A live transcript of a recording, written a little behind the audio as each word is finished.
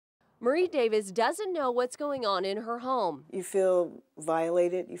Marie Davis doesn't know what's going on in her home. You feel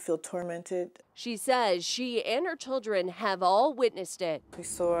violated, you feel tormented. She says she and her children have all witnessed it. We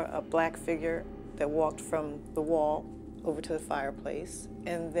saw a black figure that walked from the wall over to the fireplace,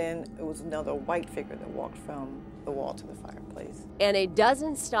 and then it was another white figure that walked from the wall to the fireplace. And it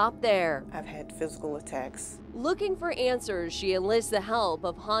doesn't stop there. I've had physical attacks. Looking for answers, she enlists the help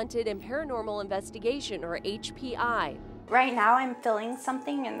of Haunted and Paranormal Investigation, or HPI. Right now I'm feeling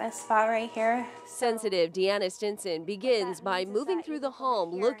something in this spot right here. Sensitive Deanna Stinson begins by moving through the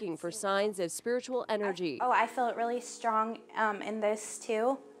home looking for signs of spiritual energy. I feel it really strong in this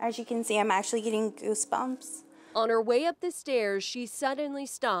too. As you can see, I'm actually getting goosebumps. On her way up the stairs, she suddenly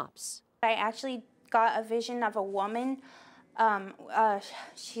stops. I actually got a vision of a woman.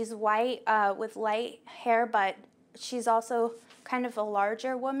 She's white with light hair, but she's also kind of a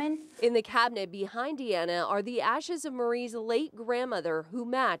larger woman. In the cabinet behind Deanna are the ashes of Marie's late grandmother, who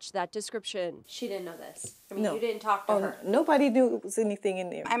matched that description. She didn't know this. I mean, No. You didn't talk to her. Nobody knew it was anything in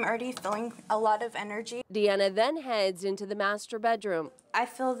there. I'm already feeling a lot of energy. Deanna then heads into the master bedroom. I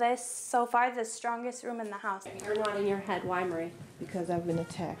feel this, so far, the strongest room in the house. You're nodding your head. Why, Marie? Because I've been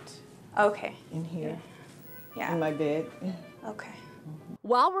attacked Okay. in here, Yeah. in my bed. Okay.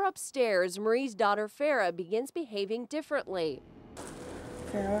 While we're upstairs, Marie's daughter Farah begins behaving differently.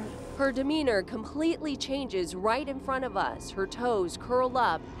 Farah? Her demeanor completely changes right in front of us. Her toes curl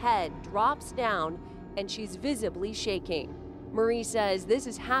up, head drops down, and she's visibly shaking. Marie says this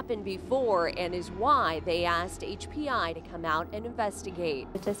has happened before and is why they asked HPI to come out and investigate.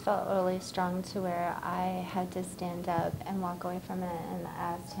 It just felt really strong to where I had to stand up and walk away from it and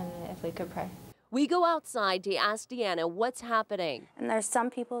asked him if we could pray. We go outside to ask Deanna what's happening. And there's some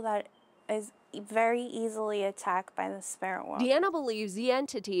people that is very easily attacked by the spirit world. Deanna believes the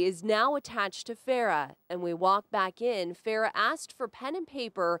entity is now attached to Farah, and we walk back in. Farah asked for pen and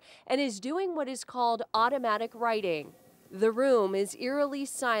paper and is doing what is called automatic writing. The room is eerily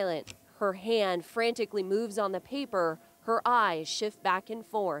silent. Her hand frantically moves on the paper. Her eyes shift back and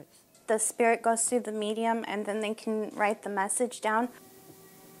forth. The spirit goes through the medium and then they can write the message down.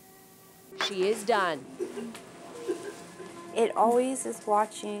 She is done. It always is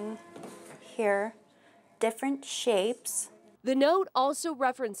watching here, different shapes. The note also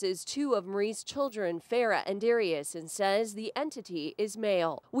references two of Marie's children, Farah and Darius, and says the entity is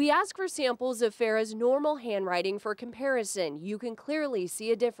male. We ask for samples of Farah's normal handwriting for comparison. You can clearly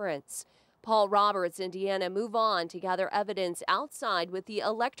see a difference. Paul Roberts and Deanna move on to gather evidence outside with the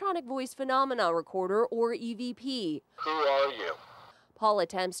electronic voice phenomena recorder, or EVP. Who are you? Paul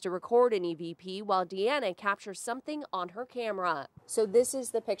attempts to record an EVP while Deanna captures something on her camera. So this is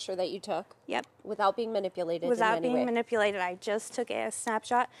the picture that you took? Yep. Without being manipulated Without in any being way? manipulated, I just took a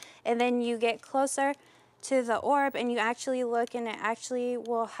snapshot. And then you get closer to the orb and you actually look and it actually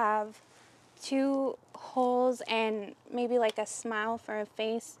will have two holes and maybe like a smile for a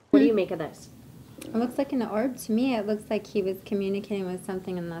face. What do you make of this? It looks like an orb to me. It looks like he was communicating with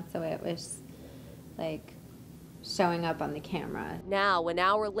something and that's the way it was like showing up on the camera. Now, an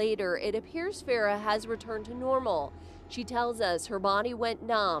hour later, it appears Farah has returned to normal. She tells us her body went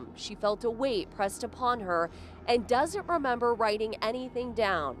numb, she felt a weight pressed upon her, and doesn't remember writing anything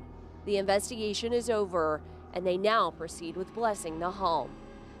down. The investigation is over, and they now proceed with blessing the home.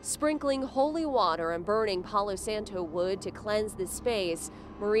 Sprinkling holy water and burning Palo Santo wood to cleanse the space,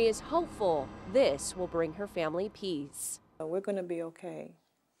 Marie is hopeful this will bring her family peace. We're going to be okay.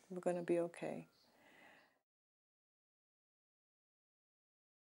 We're going to be okay.